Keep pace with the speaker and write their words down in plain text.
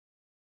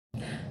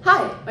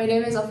Hi, my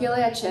name is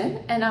Ophelia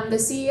Chin, and I'm the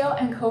CEO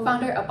and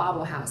co-founder of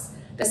Bobblehaus,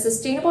 the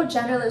sustainable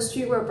genderless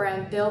streetwear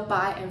brand built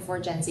by and for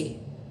Gen Z.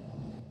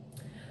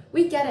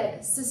 We get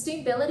it,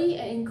 sustainability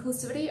and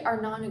inclusivity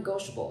are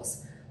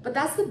non-negotiables, but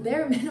that's the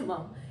bare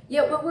minimum.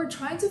 Yet when we're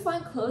trying to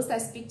find clothes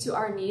that speak to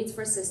our needs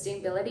for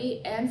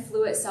sustainability and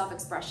fluid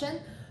self-expression,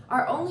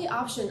 our only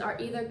option are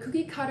either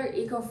cookie-cutter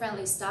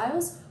eco-friendly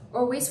styles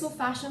or wasteful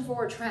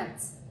fashion-forward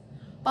trends.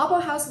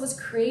 Bobblehaus was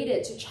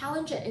created to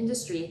challenge an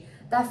industry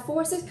that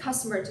forces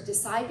customers to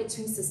decide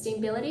between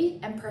sustainability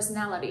and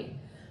personality.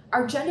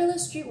 Our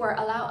genderless streetwear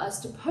allow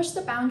us to push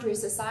the boundaries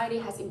society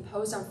has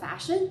imposed on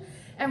fashion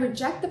and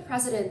reject the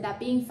precedent that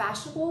being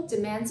fashionable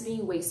demands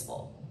being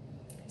wasteful.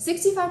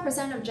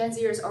 65% of Gen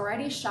Zers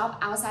already shop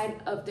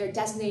outside of their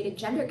designated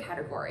gender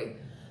category.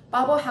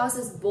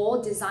 Bobblehaus's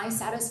bold design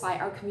satisfy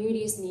our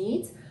community's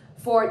needs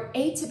for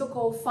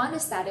atypical, fun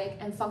aesthetic,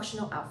 and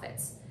functional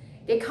outfits.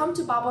 They come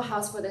to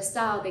Bobblehaus for the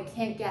style they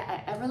can't get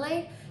at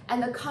Everlane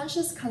and the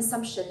conscious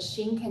consumption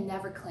Shein can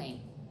never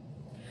claim.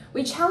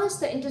 We challenge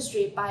the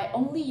industry by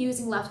only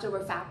using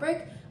leftover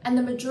fabric, and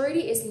the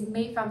majority is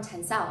made from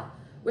tencel,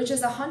 which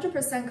is 100%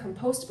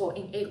 compostable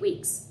in 8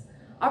 weeks.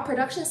 Our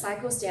production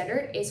cycle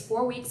standard is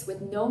 4 weeks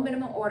with no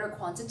minimum order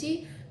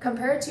quantity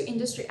compared to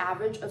industry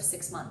average of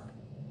 6 months.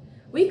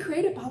 We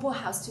created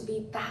Bobblehaus to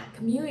be that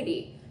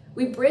community.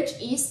 We bridge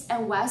East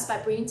and West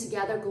by bringing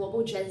together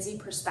global Gen Z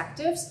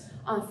perspectives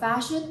on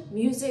fashion,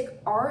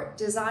 music, art,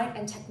 design,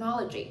 and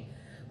technology.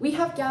 We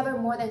have gathered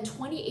more than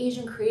 20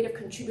 Asian creative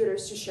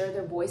contributors to share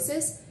their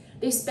voices.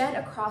 They span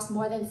across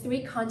more than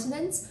 3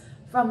 continents,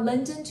 from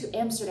London to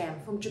Amsterdam,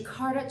 from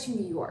Jakarta to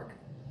New York.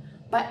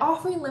 By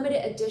offering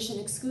limited edition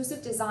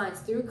exclusive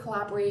designs through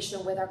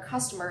collaboration with our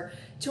customer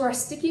to our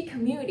sticky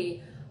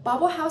community,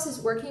 Bobblehaus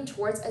is working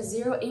towards a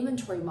zero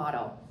inventory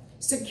model,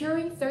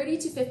 securing 30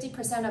 to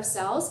 50% of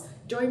sales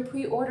during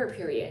pre-order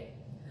period.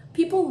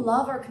 People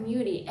love our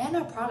community and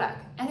our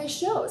product, and it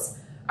shows.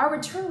 Our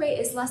return rate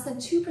is less than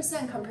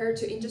 2% compared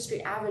to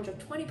industry average of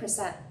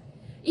 20%.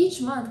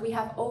 Each month, we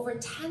have over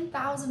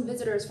 10,000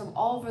 visitors from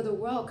all over the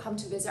world come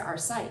to visit our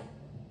site.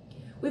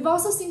 We've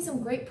also seen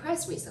some great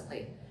press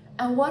recently,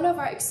 and one of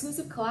our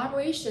exclusive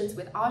collaborations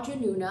with Audrey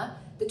Nuna,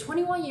 the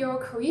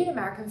 21-year-old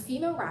Korean-American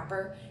female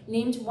rapper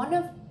named one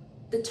of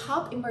the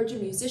top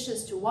emerging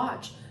musicians to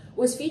watch,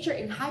 was featured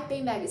in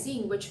Hypebae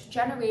magazine, which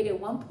generated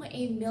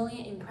 1.8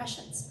 million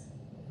impressions.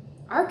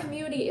 Our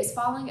community is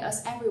following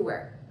us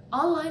everywhere,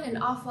 online and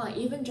offline,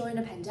 even during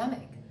the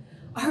pandemic.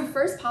 Our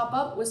first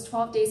pop-up was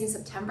 12 days in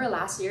September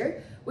last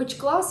year, which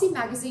Glossy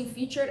magazine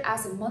featured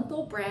as a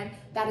month-old brand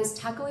that is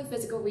tackling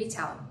physical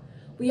retail.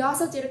 We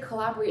also did a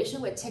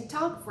collaboration with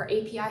TikTok for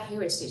API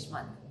Heritage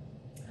Month.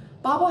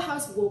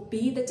 Bobblehaus will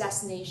be the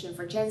destination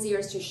for Gen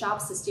Zers to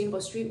shop sustainable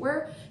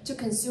streetwear, to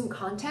consume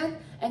content,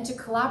 and to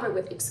collaborate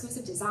with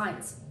exclusive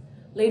designs.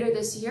 Later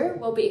this year,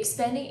 we'll be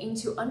expanding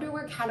into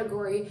underwear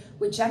category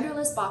with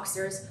genderless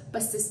boxers,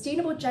 but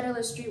sustainable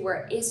genderless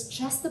streetwear is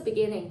just the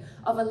beginning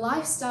of a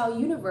lifestyle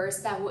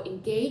universe that will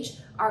engage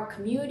our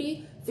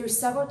community through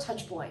several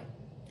touchpoints.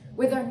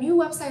 With our new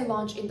website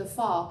launch in the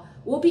fall,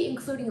 we'll be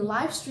including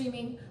live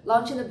streaming,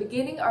 launching the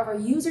beginning of our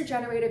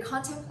user-generated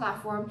content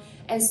platform,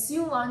 and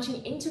soon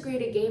launching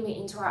integrated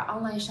gaming into our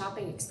online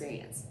shopping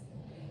experience.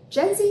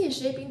 Gen Z is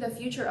shaping the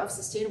future of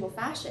sustainable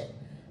fashion.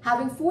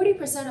 Having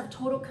 40% of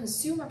total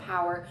consumer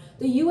power,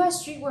 the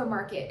US streetwear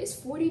market is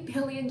 $40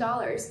 billion,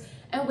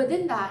 and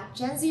within that,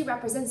 Gen Z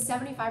represents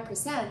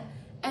 75%,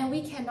 and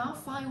we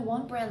cannot find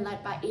one brand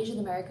led by Asian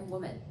American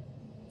women.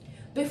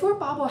 Before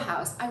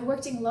Bobblehaus, I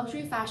worked in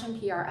luxury fashion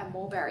PR at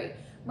Mulberry,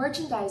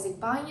 merchandising,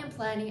 buying, and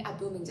planning at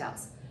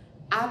Bloomingdale's.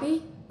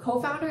 Abby,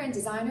 co-founder and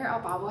designer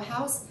of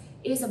Bobblehaus,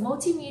 is a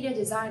multimedia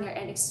designer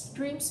and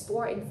extreme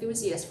sport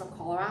enthusiast from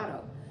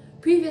Colorado.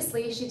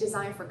 Previously, she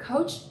designed for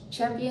Coach,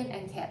 Champion,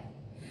 and Kit.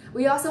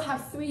 We also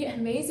have 3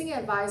 amazing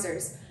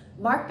advisors: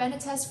 Mark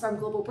Benetes from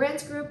Global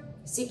Brands Group,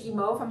 Siki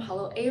Mo from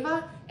Hello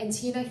Ava, and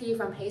Tina He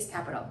from Hayes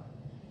Capital.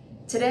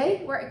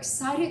 Today, we're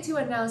excited to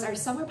announce our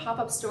summer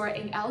pop-up store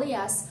in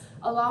LES,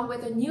 along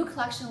with a new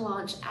collection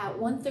launch at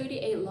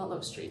 138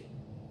 Ludlow Street.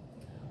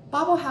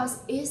 Bobblehaus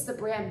is the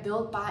brand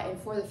built by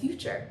and for the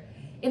future.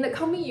 In the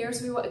coming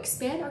years, we will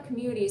expand our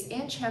communities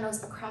and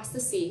channels across the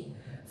sea.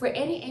 For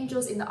any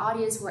angels in the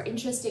audience who are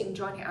interested in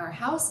joining our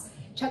house,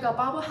 check out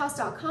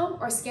bobblehaus.com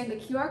or scan the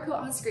QR code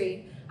on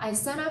screen and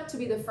sign up to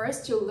be the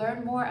first to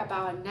learn more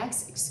about our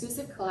next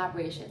exclusive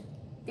collaboration.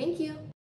 Thank you.